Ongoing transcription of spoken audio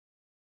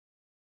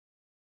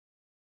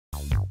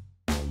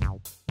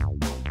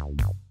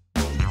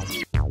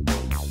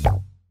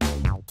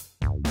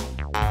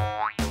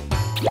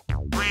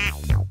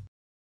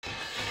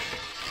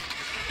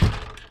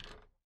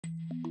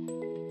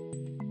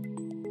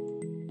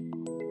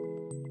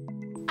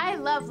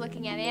love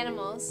looking at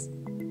animals.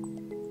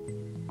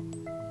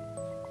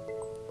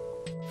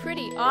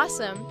 Pretty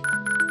awesome.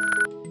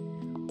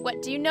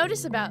 What do you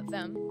notice about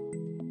them?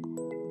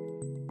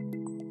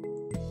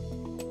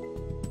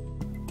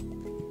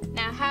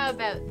 Now how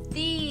about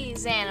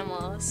these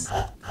animals?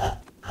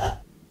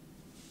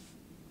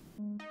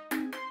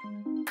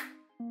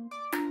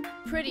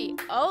 Pretty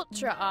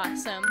ultra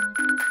awesome.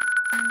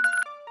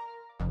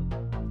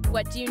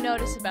 What do you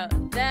notice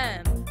about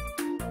them?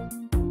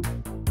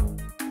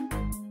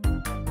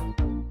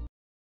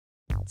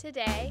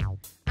 Today,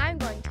 I'm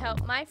going to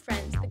help my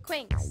friends, the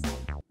Quinks,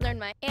 learn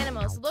why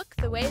animals look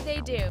the way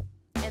they do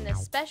and the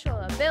special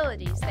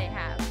abilities they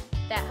have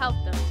that help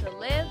them to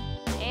live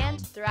and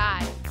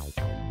thrive.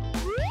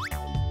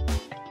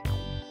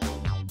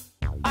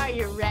 Are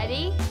you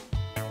ready?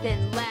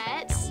 Then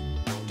let's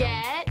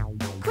get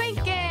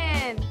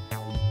Quinkin'!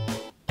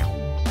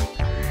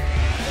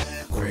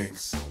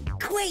 Quinks.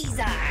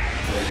 Quasar!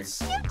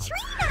 Quinks.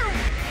 Neutrino!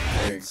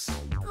 Quinks.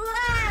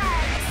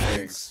 Flags!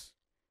 Quinks.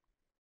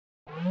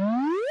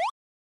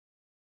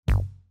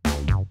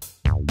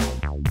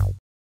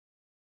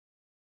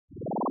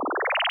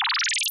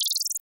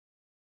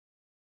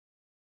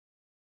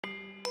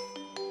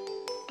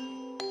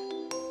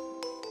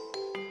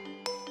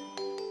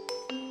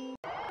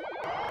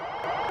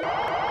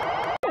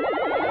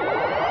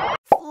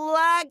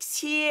 Flags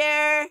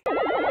here!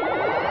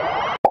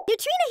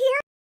 Neutrino here!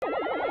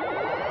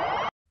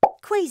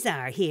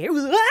 Quasar here.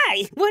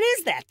 Why? What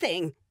is that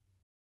thing?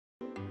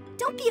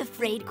 Don't be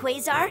afraid,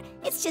 Quasar.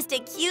 It's just a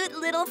cute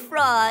little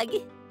frog.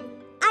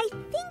 I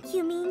think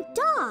you mean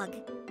dog.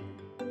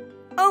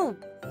 Oh,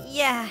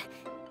 yeah.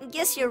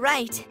 Guess you're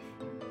right.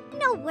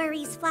 No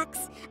worries,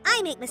 Flux.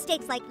 I make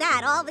mistakes like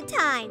that all the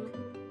time.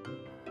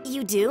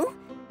 You do?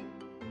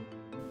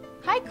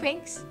 Hi,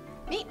 Quinks.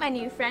 Meet my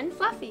new friend,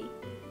 Fluffy.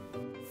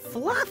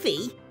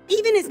 Fluffy?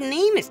 Even his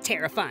name is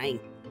terrifying.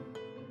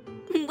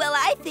 Well,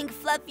 I think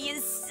Fluffy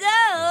is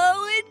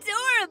so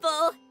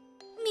adorable.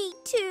 Me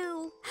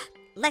too.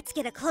 Let's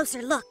get a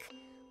closer look.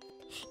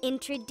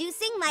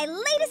 Introducing my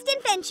latest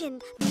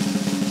invention,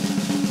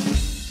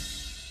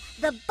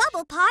 the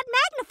Bubble Pod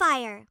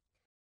Magnifier.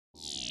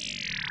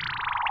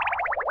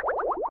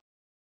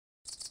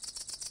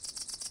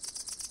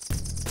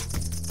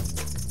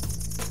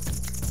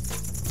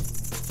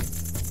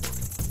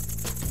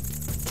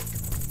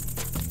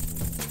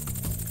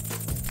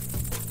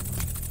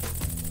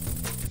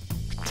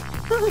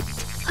 Oh,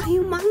 a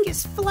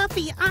humongous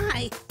fluffy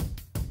eye.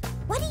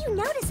 What do you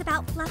notice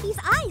about Fluffy's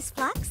eyes,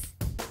 Flux?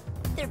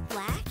 They're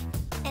black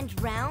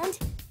and round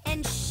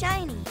and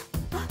shiny,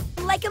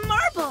 like a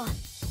marble.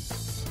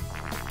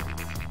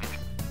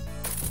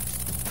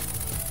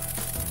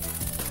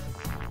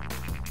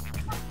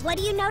 What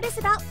do you notice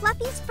about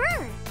Fluffy's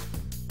fur?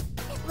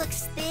 It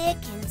looks thick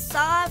and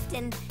soft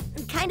and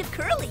kind of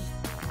curly.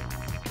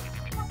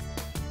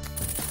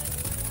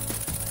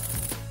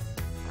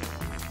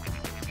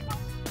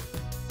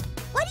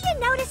 What do you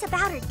notice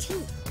about her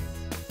teeth?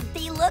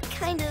 They look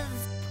kind of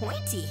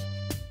pointy.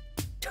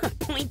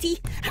 Pointy?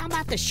 How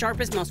about the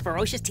sharpest, most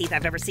ferocious teeth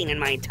I've ever seen in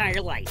my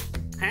entire life?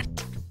 Huh?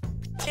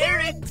 They're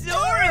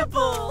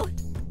adorable!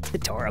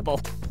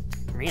 Adorable.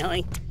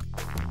 Really?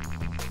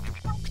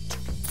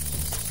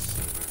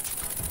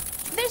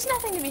 There's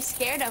nothing to be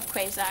scared of,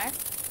 Quasar.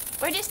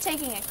 We're just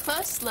taking a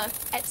close look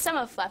at some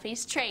of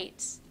Fluffy's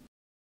traits.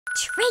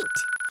 Trait.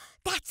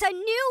 That's a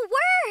new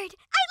word.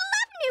 I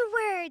love new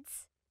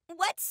words.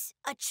 What's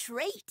a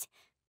trait?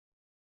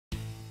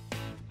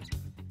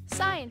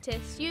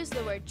 Scientists use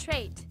the word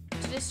trait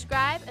to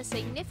describe a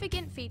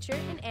significant feature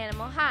an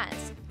animal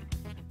has,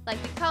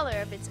 like the color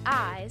of its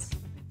eyes,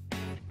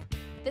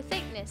 the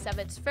thickness of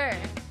its fur,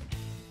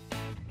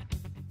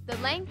 the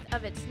length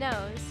of its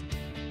nose,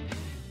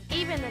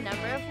 even the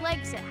number of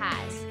legs it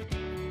has.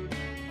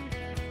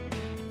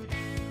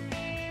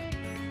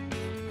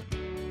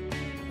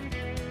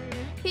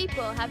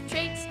 People have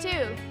traits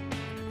too.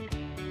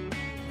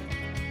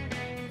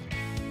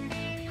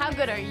 How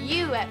good are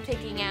you at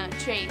picking out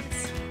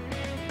traits?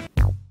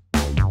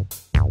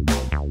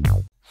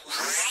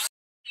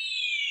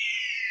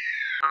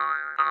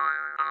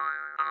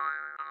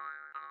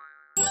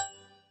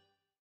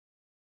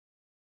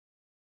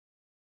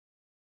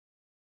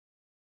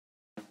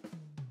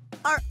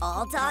 Are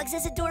all dogs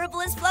as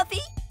adorable as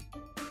Fluffy?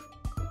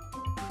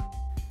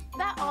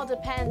 That all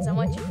depends on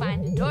what you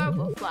find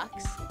adorable,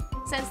 Flux,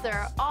 since there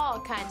are all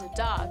kinds of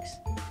dogs.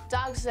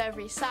 Dogs of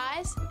every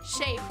size,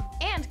 shape,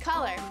 and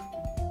color.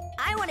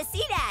 I want to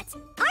see that.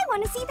 I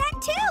want to see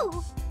that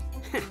too.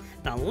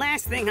 The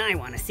last thing I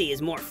want to see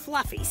is more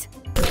fluffies.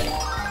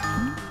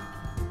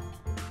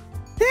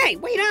 Hey,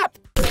 wait up!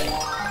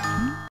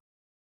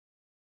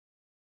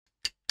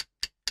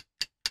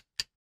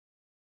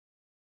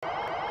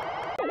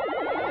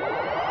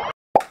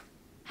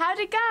 How'd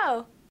it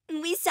go?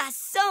 We saw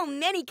so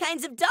many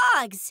kinds of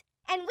dogs.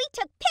 And we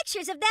took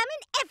pictures of them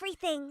and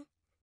everything.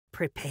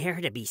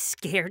 Prepare to be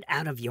scared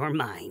out of your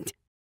mind.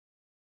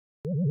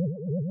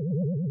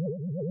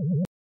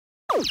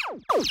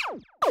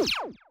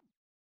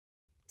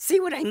 See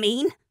what I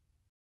mean?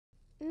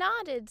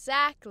 Not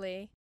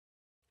exactly.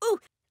 Ooh,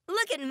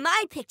 look at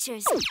my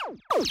pictures.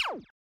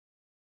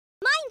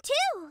 Mine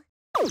too!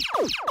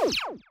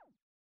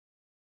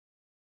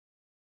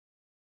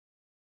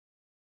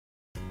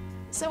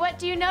 So what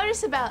do you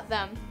notice about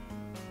them?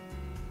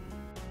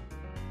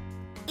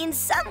 In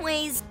some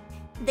ways,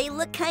 they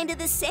look kind of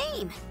the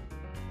same.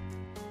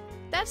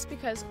 That's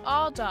because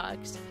all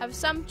dogs have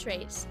some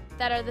traits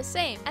that are the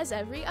same as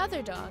every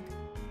other dog.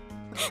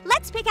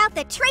 Let's pick out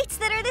the traits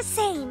that are the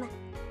same.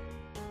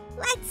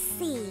 Let's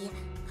see.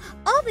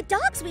 All the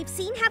dogs we've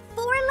seen have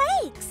 4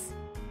 legs.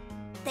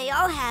 They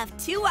all have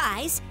 2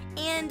 eyes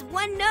and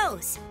 1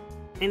 nose.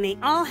 And they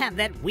all have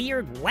that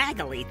weird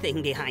waggly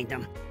thing behind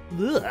them.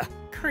 Ugh,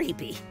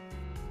 creepy.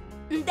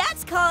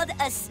 That's called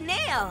a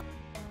snail.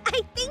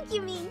 I think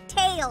you mean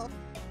tail.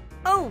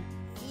 Oh,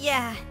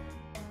 yeah.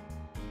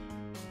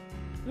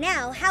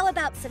 Now, how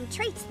about some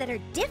traits that are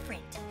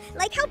different?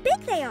 Like how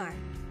big they are.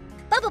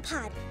 Bubble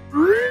Pod,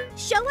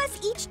 show us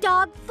each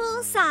dog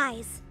full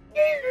size.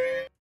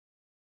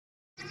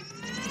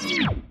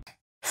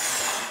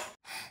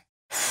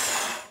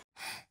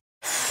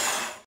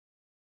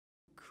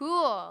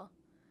 Cool.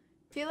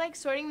 Feel like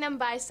sorting them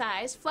by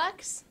size,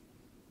 Flux?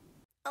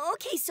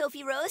 Okay,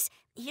 Sophie Rose,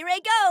 here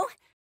I go.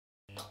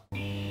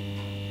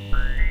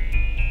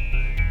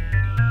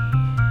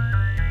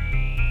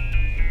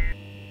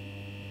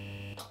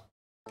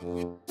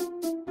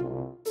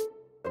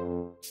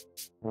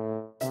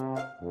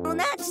 Well,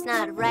 that's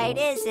not right,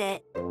 is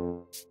it?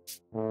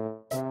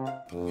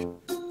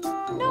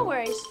 No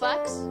worries,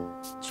 Flux.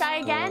 Try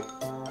again.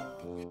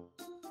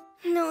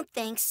 No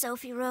thanks,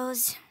 Sophie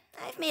Rose.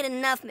 I've made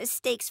enough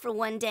mistakes for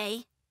one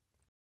day.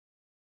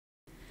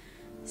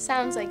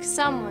 Sounds like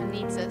someone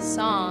needs a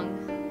song.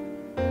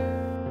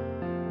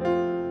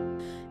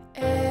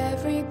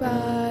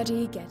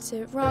 Everybody gets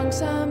it wrong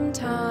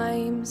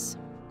sometimes.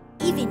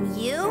 Even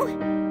you?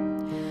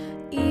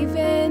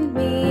 Even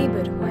me,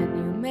 but when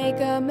you make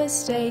a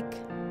mistake,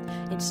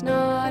 it's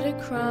not a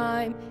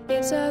crime,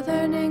 it's a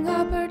learning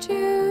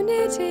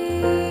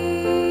opportunity.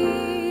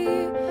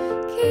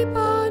 Keep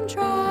on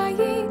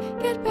trying,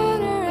 get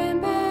better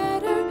and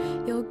better.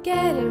 You'll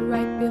get it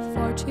right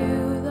before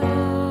too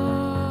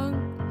long.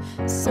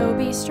 So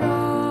be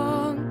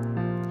strong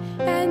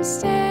and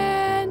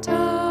stand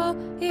tall.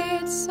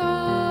 It's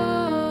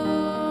all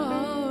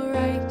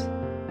right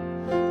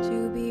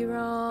to be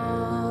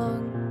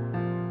wrong.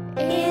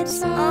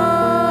 It's all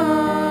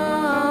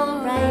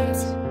right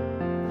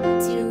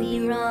to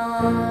be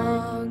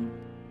wrong.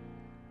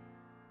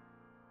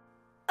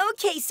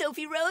 Okay,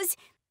 Sophie Rose,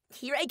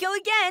 here I go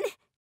again.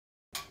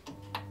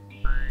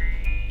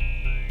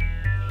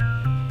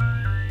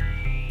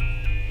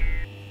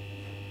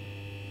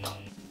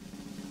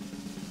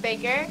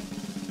 Bigger,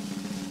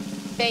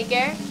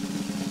 bigger,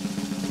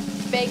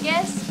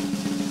 biggest.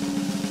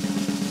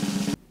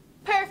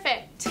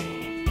 Perfect.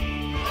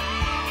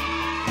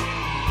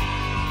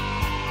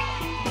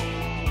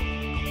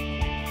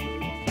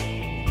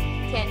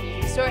 Can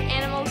you sort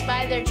animals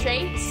by their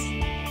traits?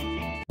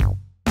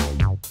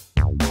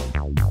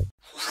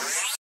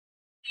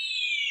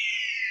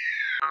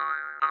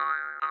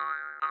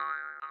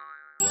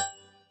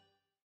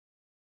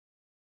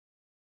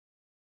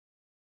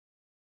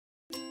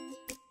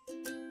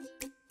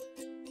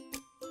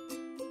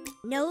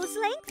 Nose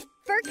length,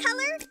 fur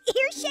color,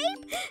 ear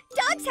shape.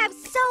 Dogs have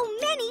so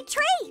many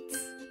traits.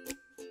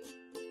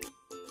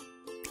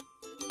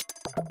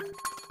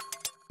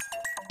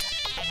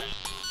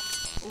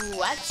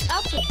 What's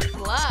up with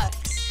Flux?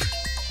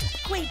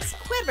 Quinks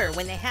quiver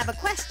when they have a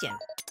question.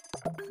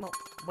 Well,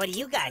 what do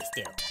you guys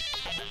do?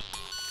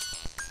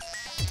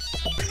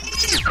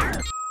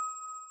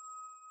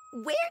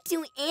 Where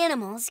do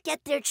animals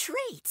get their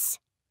traits?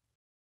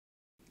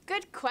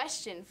 Good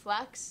question,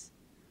 Flux.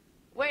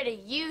 Where do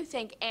you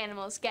think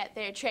animals get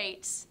their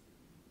traits?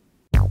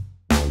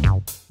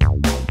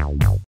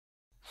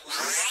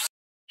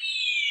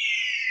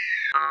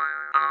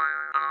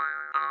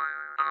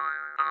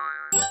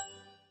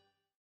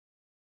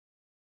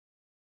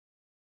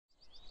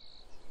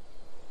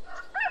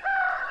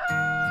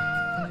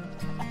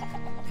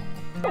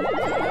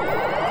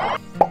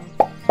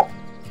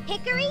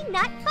 Hickory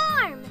Nut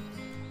Farm.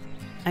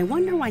 I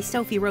wonder why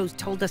Sophie Rose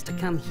told us to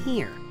come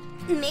here.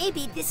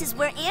 Maybe this is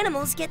where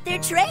animals get their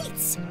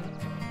traits.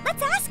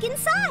 Let's ask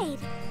inside.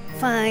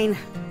 Fine.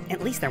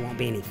 At least there won't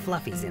be any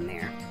fluffies in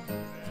there.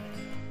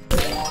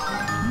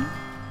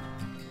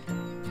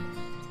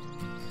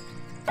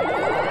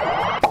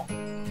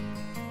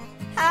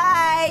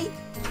 Hi!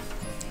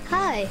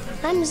 Hi,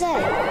 I'm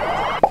Zed.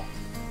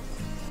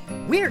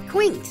 We're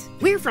Quinks.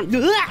 We're from...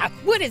 Ah,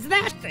 what is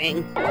that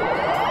thing?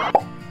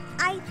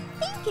 I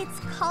think it's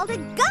called a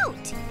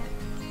goat.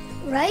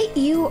 Right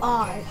you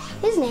are.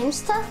 His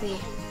name's Tuffy.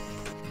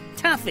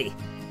 Tuffy.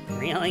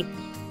 Really?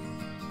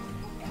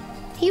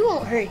 He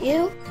won't hurt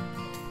you.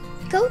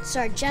 Goats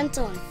are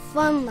gentle and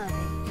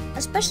fun-loving,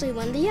 especially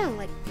when they're young,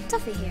 like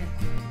Tuffy here.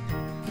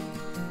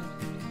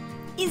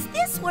 Is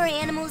this where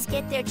animals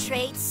get their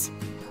traits?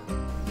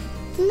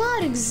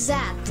 Not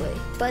exactly,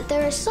 but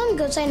there are some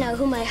goats I know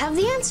who might have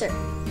the answer.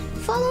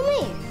 Follow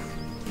me.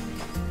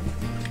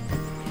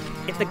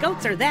 If the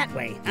goats are that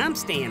way, I'm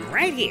staying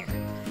right here.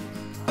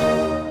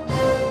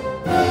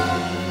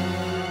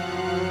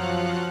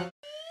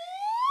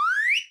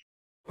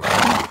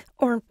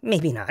 Or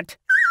maybe not.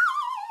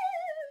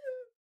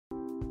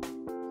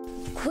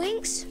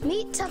 Quinks,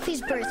 meet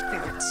Tuffy's birth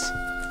parents,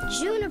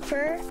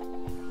 Juniper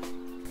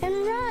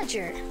and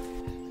Roger.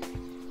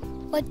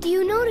 What do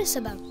you notice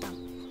about them?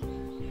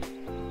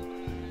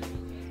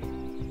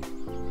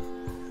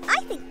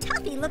 I think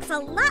Tuffy looks a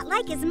lot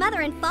like his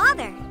mother and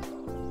father.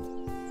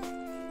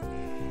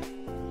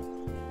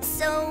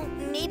 So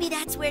maybe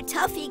that's where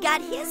Tuffy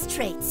got his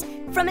traits,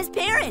 from his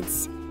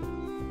parents.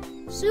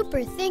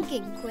 Super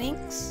thinking,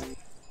 Quinks.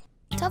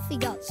 Tuffy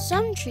got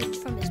some traits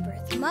from his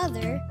birth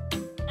mother,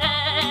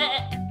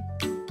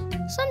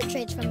 some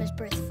traits from his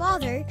birth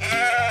father,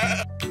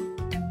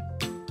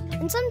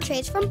 and some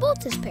traits from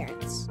both his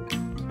parents.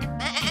 Mega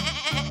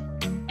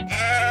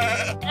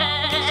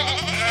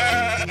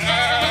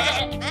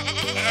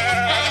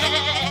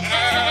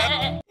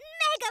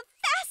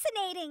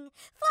fascinating!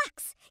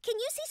 Flux, can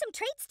you see some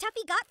traits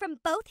Tuffy got from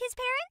both his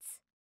parents?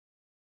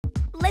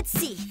 Let's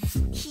see.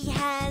 He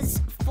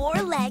has 4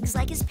 legs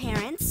like his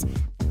parents,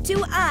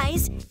 2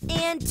 eyes,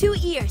 and 2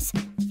 ears,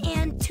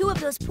 and 2 of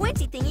those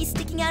pointy thingies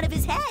sticking out of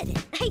his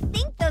head. I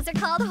think those are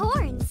called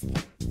horns.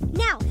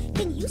 Now,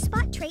 can you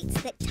spot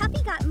traits that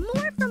Tuffy got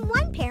more from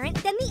one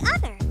parent than the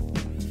other?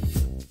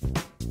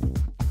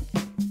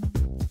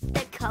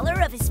 The color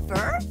of his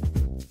fur?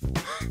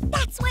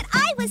 That's what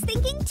I was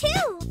thinking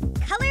too!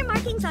 Color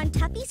markings on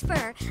Tuffy's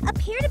fur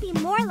appear to be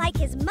more like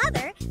his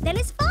mother than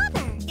his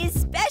father.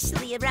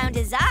 Especially around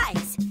his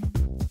eyes.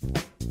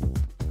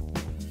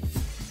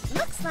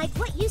 Looks like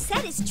what you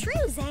said is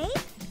true, Zay.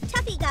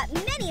 Tuffy got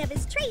many of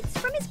his traits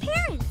from his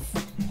parents.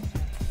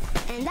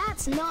 And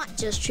that's not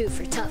just true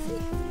for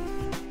Tuffy.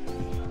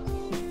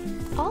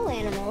 All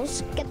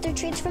animals get their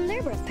traits from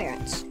their birth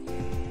parents.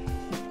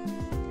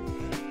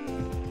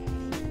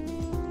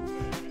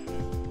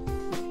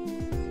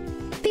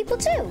 People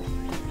too.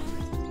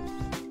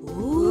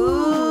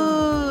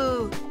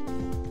 Ooh!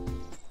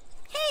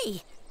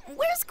 Hey,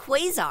 where's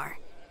Quasar?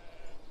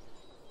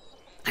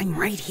 I'm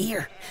right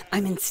here.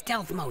 I'm in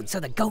stealth mode so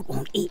the goat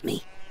won't eat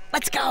me.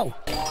 Let's go!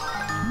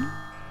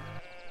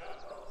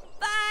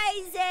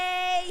 Bye,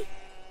 Zay!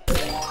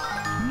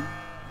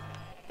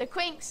 The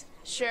Quinks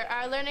sure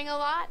are learning a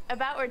lot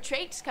about where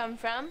traits come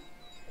from.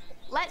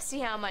 Let's see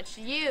how much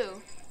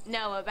you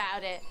know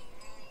about it.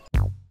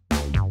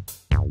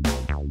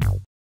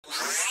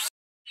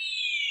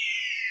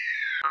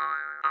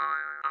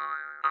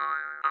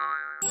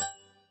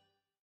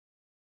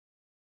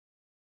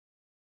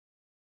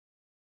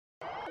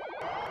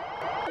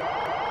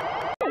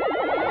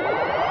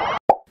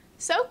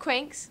 So,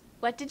 Quinks,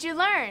 what did you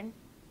learn?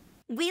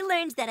 We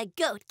learned that a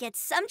goat gets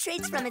some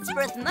traits from its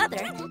birth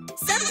mother,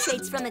 some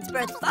traits from its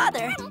birth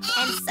father,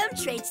 and some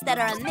traits that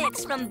are a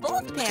mix from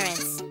both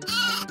parents.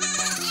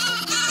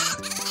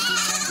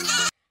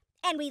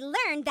 And we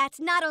learned that's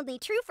not only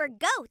true for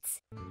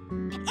goats.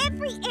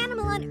 Every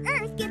animal on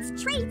Earth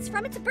gets traits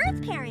from its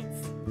birth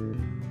parents.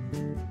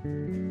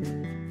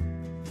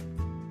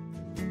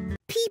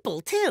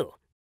 People, too.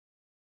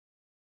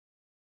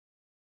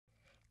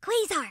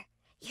 Quasar,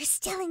 you're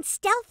still in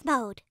stealth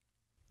mode.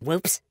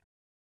 Whoops.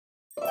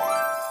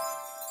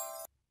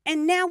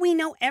 And now we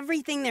know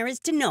everything there is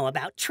to know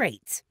about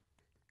traits.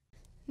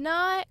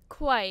 Not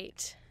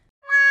quite.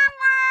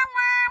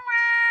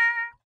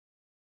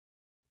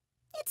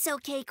 It's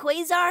okay,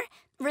 Quasar.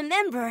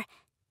 Remember,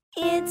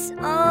 it's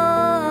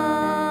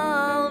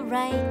all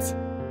right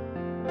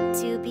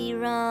to be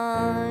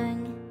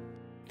wrong.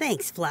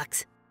 Thanks,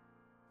 Flux.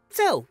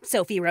 So,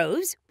 Sophie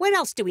Rose, what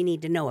else do we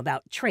need to know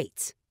about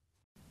traits?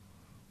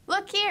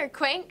 Look here,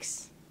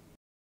 Quinks.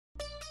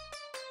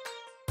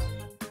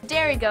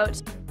 Dairy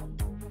goats,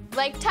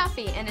 like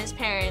Tuffy and his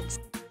parents.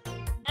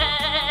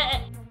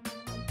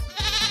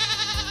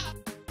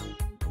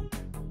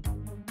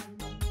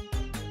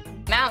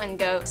 Mountain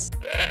goats.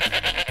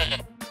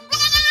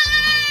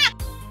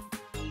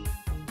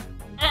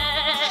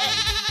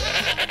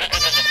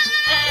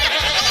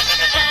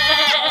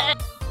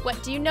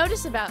 What do you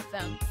notice about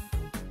them?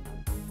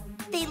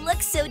 They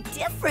look so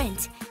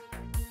different.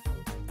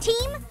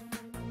 Team,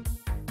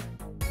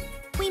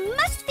 we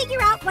must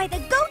figure out why the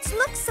goats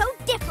look so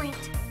different.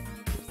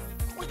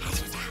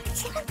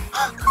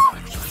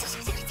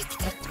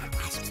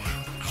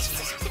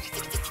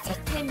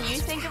 Can you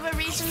think of a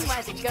reason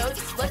why the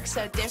goats look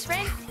so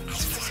different?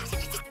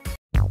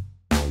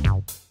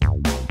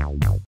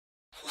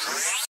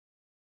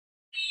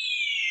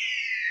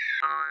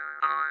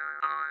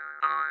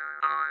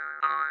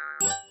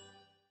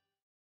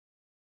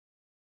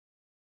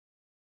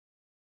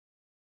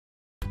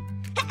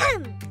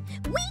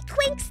 We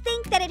Quinks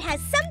think that it has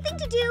something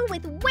to do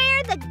with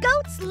where the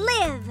goats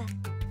live.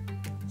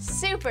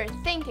 Super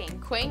thinking,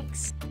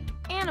 Quinks.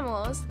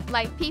 Animals,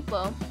 like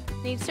people,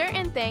 need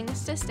certain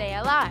things to stay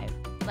alive,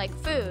 like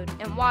food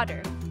and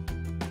water.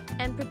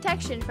 and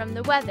protection from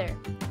the weather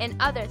and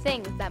other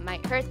things that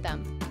might hurt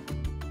them.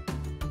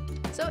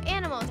 So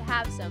animals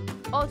have some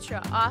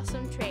ultra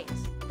awesome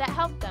traits that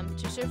help them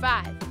to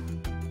survive,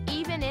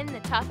 even in the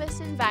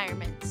toughest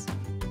environments.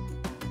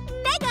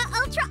 Mega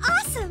ultra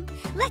awesome!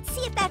 Let's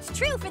see if that's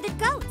true for the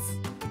goats.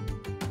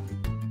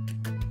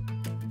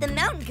 The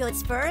mountain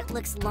goat's fur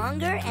looks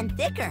longer and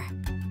thicker.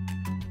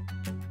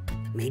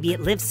 Maybe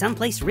it lives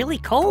someplace really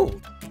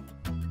cold.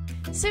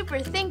 Super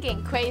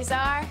thinking,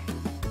 Quasar!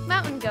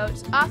 Mountain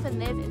goats often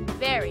live in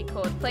very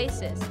cold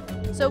places,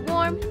 so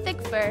warm, thick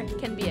fur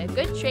can be a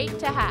good trait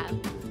to have.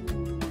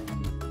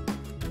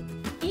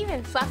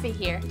 Even Fluffy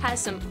here has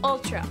some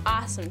ultra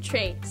awesome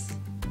traits.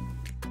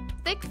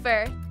 Thick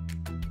fur,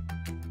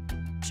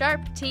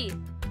 sharp teeth,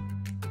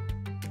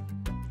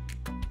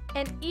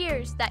 and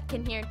ears that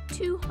can hear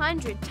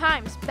 200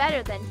 times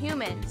better than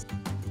humans.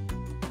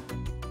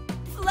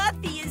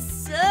 Fluffy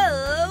is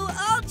so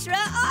ultra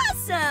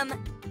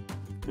awesome!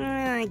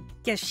 I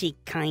guess she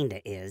kinda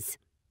is.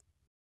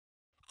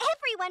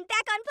 Everyone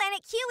back on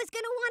Planet Q is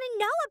gonna want to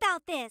know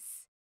about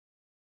this.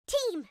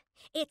 Team,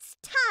 it's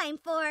time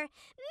for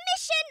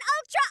Mission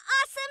Ultra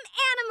Awesome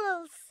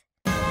Animals!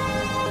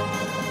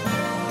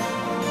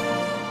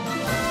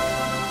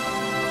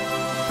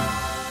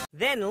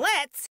 Then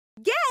let's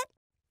get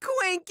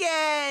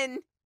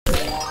Quinkin'!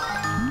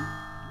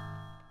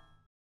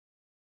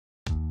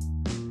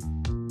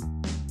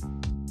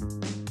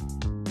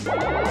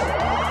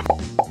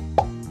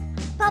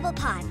 Bubble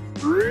Pod,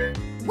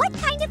 what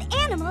kind of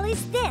animal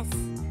is this?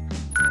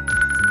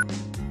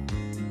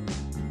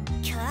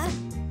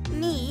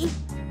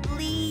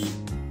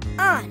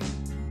 On.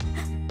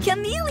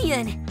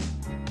 Chameleon!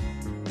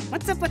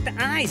 What's up with the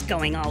eyes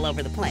going all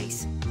over the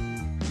place?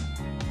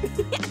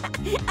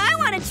 I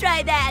want to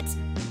try that!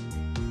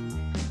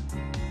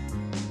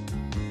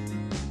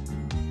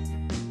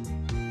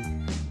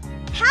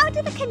 How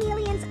do the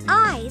chameleon's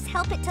eyes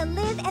help it to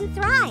live and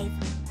thrive?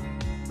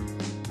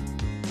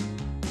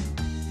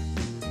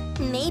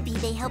 Maybe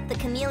they help the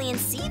chameleon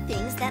see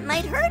things that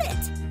might hurt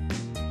it.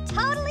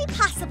 Totally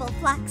possible,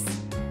 Flux.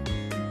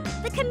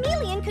 The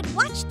chameleon could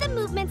watch the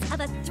movements of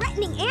a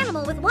threatening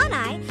animal with one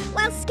eye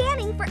while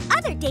scanning for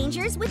other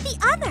dangers with the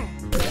other.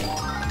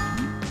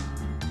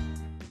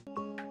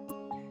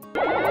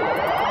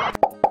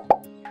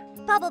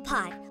 Bubble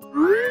Pod,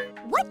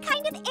 what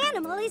kind of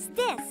animal is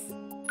this?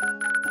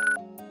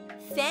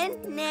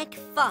 Fennec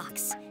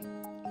fox.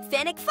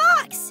 Fennec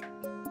fox!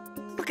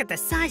 Look at the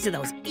size of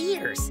those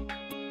ears.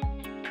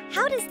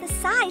 How does the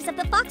size of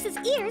the fox's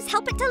ears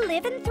help it to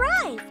live and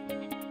thrive?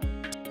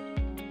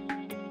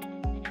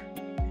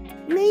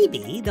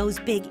 Maybe those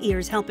big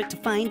ears help it to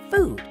find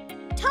food.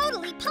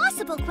 Totally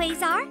possible,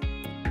 Quasar.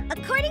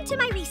 According to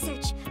my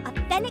research, a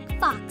fennec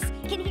fox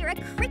can hear a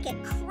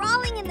cricket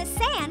crawling in the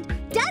sand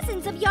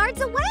dozens of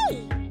yards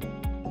away.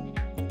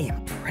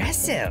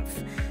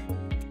 Impressive.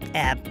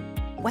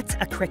 What's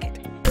a cricket?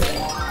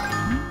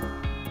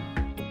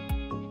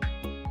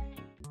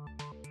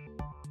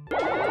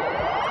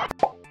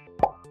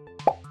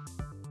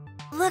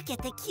 Look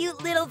at the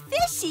cute little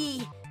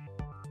fishy!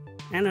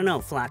 I don't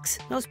know, Flux.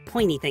 Those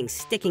pointy things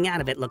sticking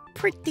out of it look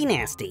pretty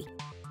nasty.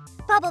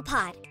 Bubble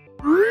Pod,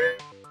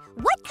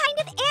 what kind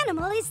of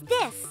animal is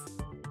this?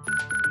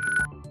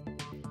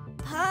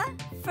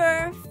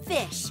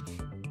 Pufferfish.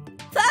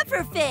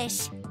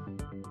 Pufferfish!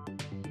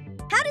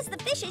 How does the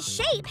fish's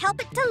shape help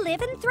it to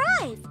live and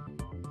thrive?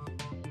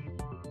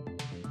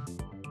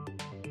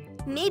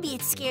 Maybe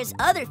it scares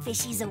other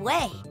fishies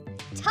away.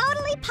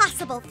 Totally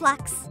possible,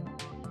 Flux.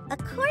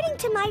 According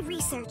to my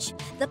research,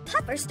 the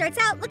puffer starts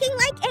out looking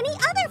like any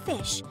other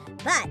fish.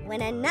 But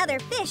when another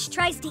fish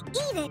tries to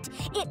eat it,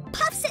 it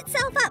puffs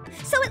itself up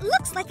so it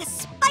looks like a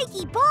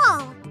spiky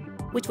ball.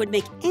 Which would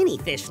make any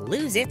fish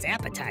lose its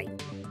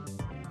appetite.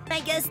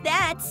 I guess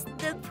that's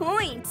the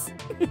point.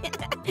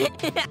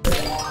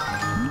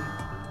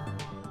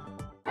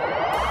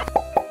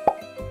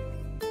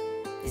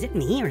 Is it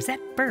me or is that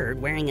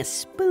bird wearing a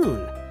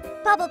spoon?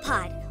 Bubble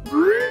Pod,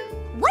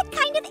 what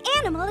kind of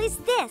animal is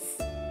this?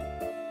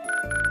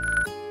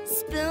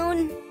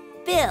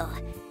 Spoonbill.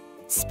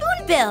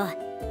 Spoonbill!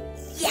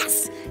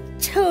 Yes!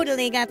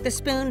 Totally got the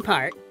spoon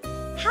part.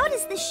 How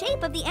does the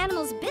shape of the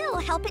animal's bill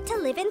help it to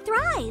live and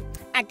thrive?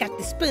 I got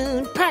the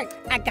spoon part.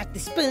 I got the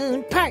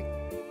spoon part.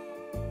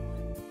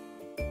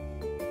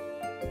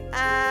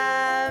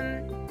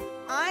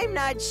 I'm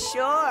not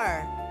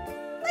sure.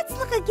 Let's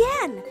look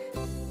again.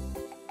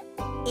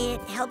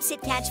 It helps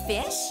it catch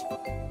fish?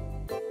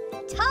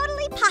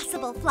 Totally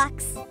possible,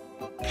 Flux.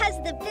 Because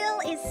the bill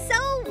is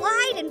so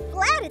wide and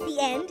flat at the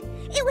end,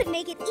 it would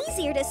make it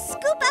easier to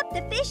scoop up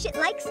the fish it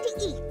likes to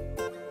eat.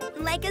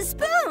 Like a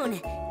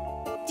spoon.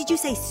 Did you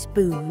say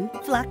spoon,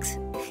 Flux?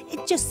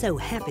 It just so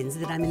happens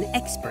that I'm an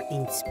expert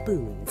in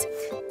spoons.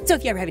 So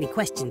if you ever have any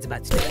questions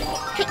about spoons...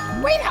 Hey,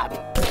 wait up!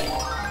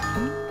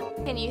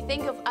 Can you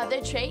think of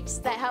other traits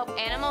that help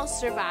animals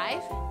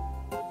survive?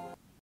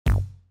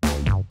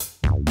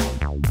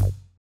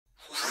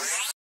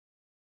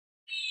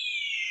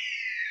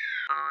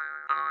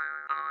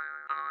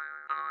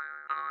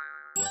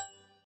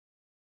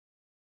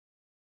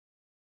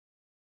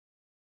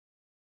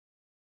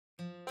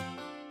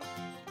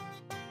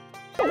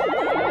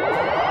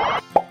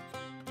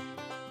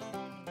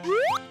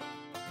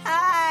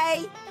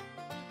 Hi!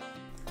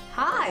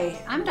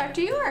 Hi, I'm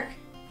Dr. York.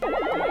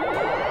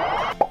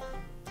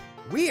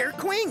 We're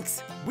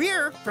Quinks.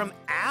 We're from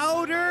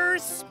outer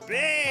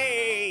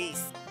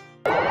space.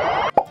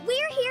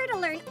 We're here to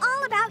learn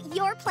all about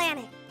your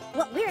planet.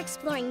 What we're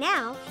exploring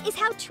now is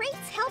how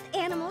traits help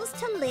animals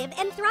to live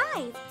and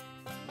thrive.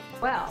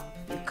 Well,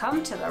 you've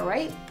come to the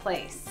right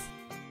place.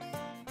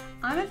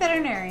 I'm a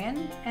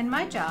veterinarian, and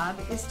my job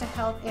is to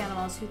help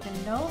animals who can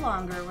no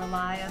longer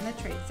rely on the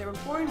traits they were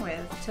born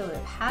with to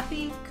live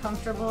happy,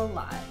 comfortable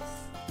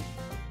lives.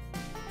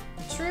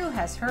 True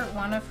has hurt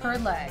one of her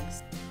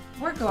legs.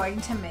 We're going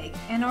to make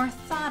an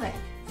orthotic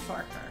for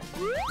her.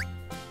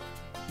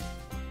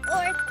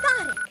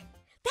 Orthotic.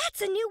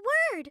 That's a new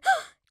word.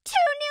 2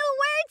 new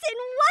words in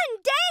one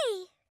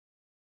day.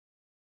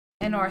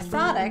 An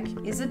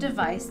orthotic is a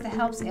device that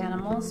helps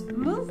animals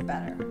move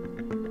better.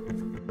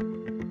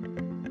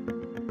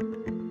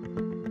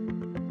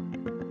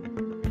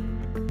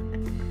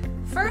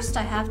 First,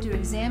 I have to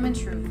examine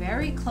True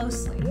very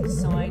closely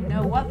so I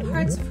know what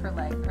parts of her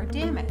leg are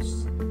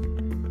damaged.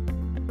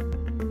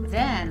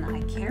 Then,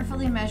 I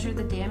carefully measure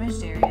the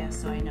damaged area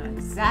so I know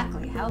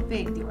exactly how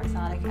big the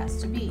orthotic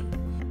has to be.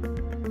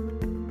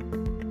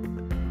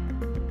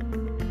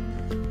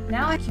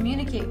 Now I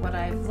communicate what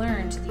I've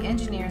learned to the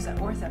engineers at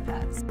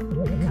Orthopeds,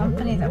 the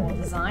company that will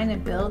design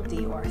and build the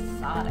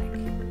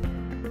orthotic.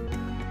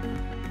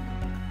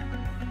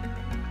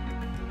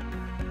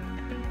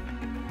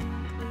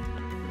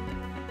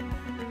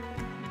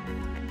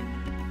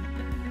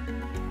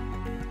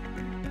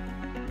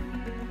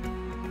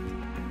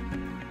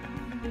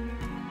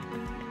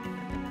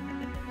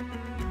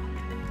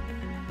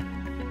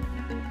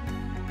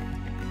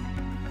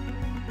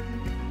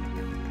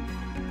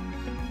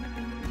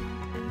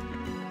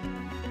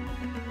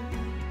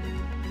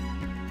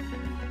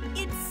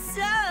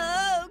 So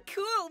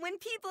cool when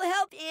people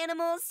help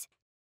animals.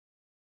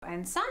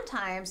 And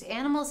sometimes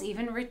animals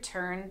even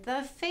return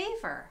the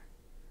favor.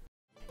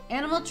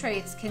 Animal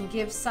traits can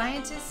give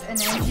scientists and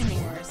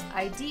engineers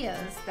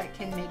ideas that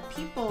can make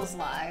people's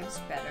lives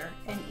better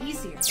and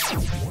easier.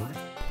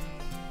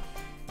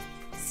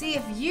 See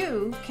if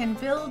you can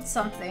build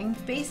something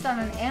based on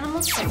an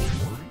animal trait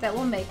that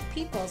will make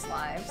people's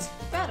lives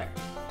better.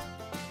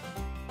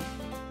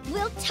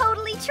 We'll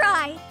totally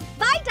try.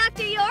 Bye,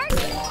 Dr. York.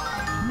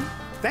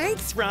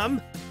 Thanks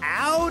from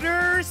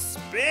outer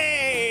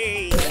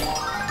space.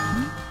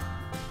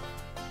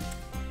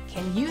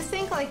 Can you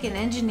think like an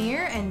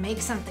engineer and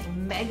make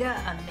something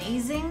mega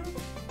amazing?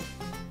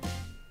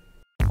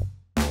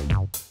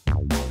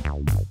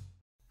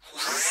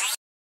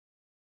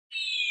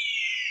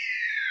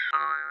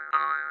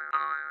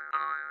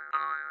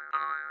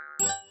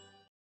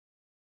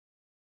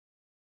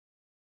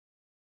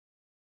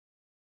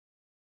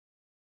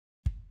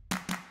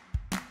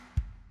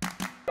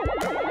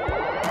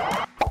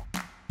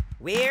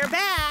 We're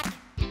back!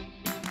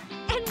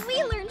 And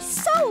we learned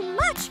so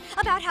much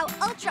about how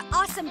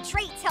ultra-awesome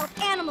traits help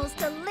animals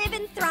to live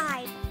and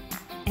thrive.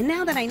 And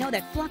now that I know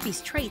that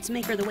Fluffy's traits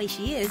make her the way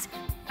she is,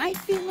 I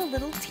feel a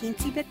little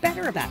teensy bit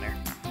better about her.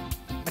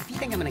 But if you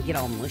think I'm gonna get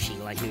all mushy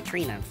like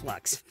Neutrino and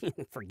Flux,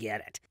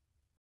 forget it.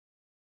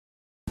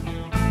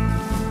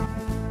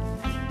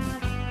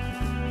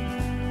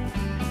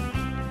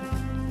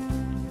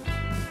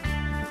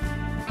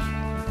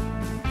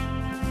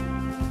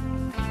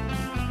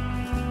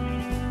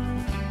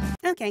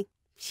 Okay,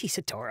 she's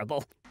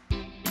adorable.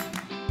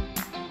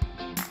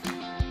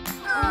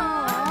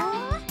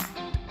 Aww.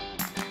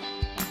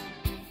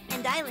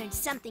 And I learned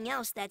something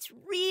else that's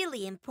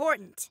really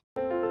important.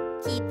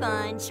 Keep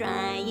on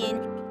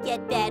trying,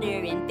 get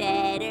better and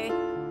better.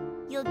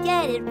 You'll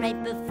get it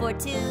right before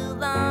too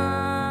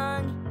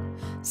long.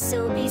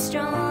 So be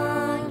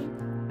strong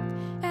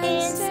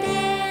and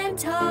stand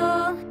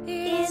tall.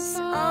 It's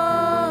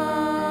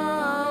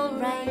all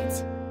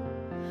right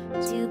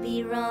to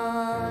be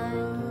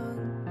wrong.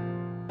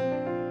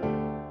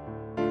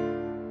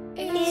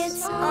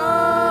 It's all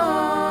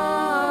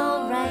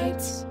right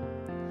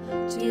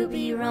to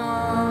be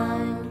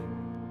wrong.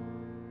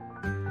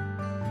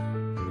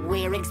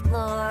 We're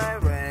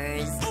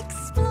explorers.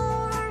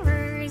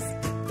 Explorers.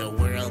 The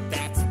world,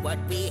 that's what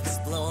we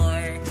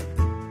explore.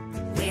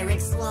 We're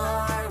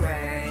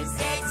explorers.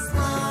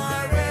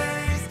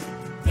 Explorers.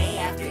 Day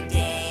after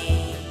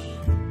day,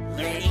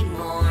 learning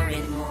more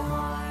and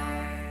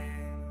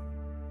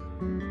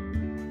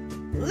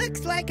more.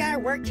 Looks like our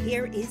work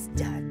here is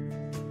done.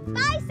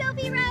 Bye,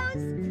 Sophie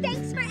Rose.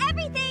 Thanks for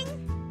everything.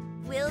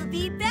 We'll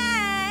be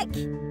back.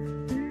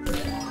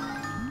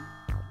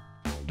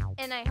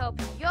 And I hope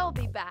you'll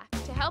be back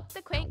to help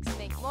the Quinks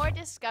make more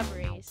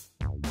discoveries.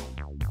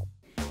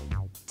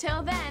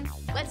 Till then,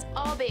 let's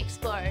all be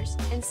explorers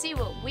and see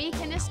what we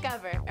can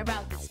discover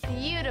about this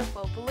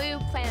beautiful blue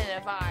planet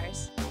of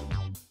ours.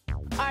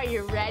 Are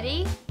you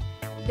ready?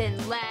 Then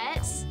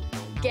let's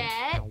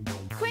get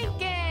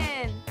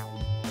Quinkin'!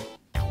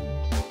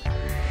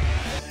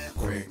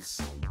 Quinks.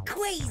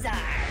 Quasar!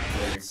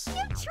 Quinks.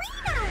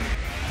 Neutrino.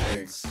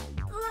 Quinks.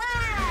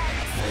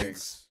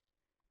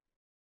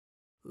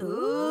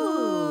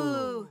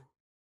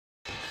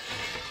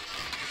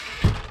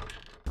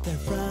 They're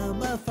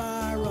from a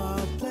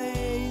far-off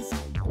place,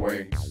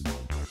 Quinks,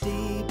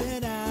 deep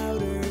in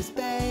outer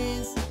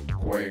space.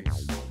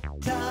 Quinks,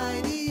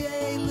 Tiny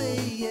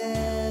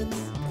aliens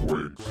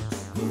Quinks,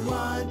 who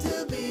want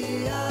to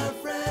be our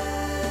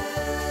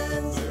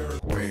friends.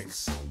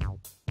 Quinks,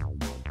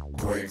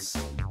 Quinks,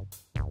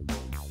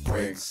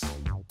 Quinks,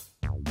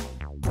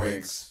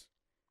 Quinks.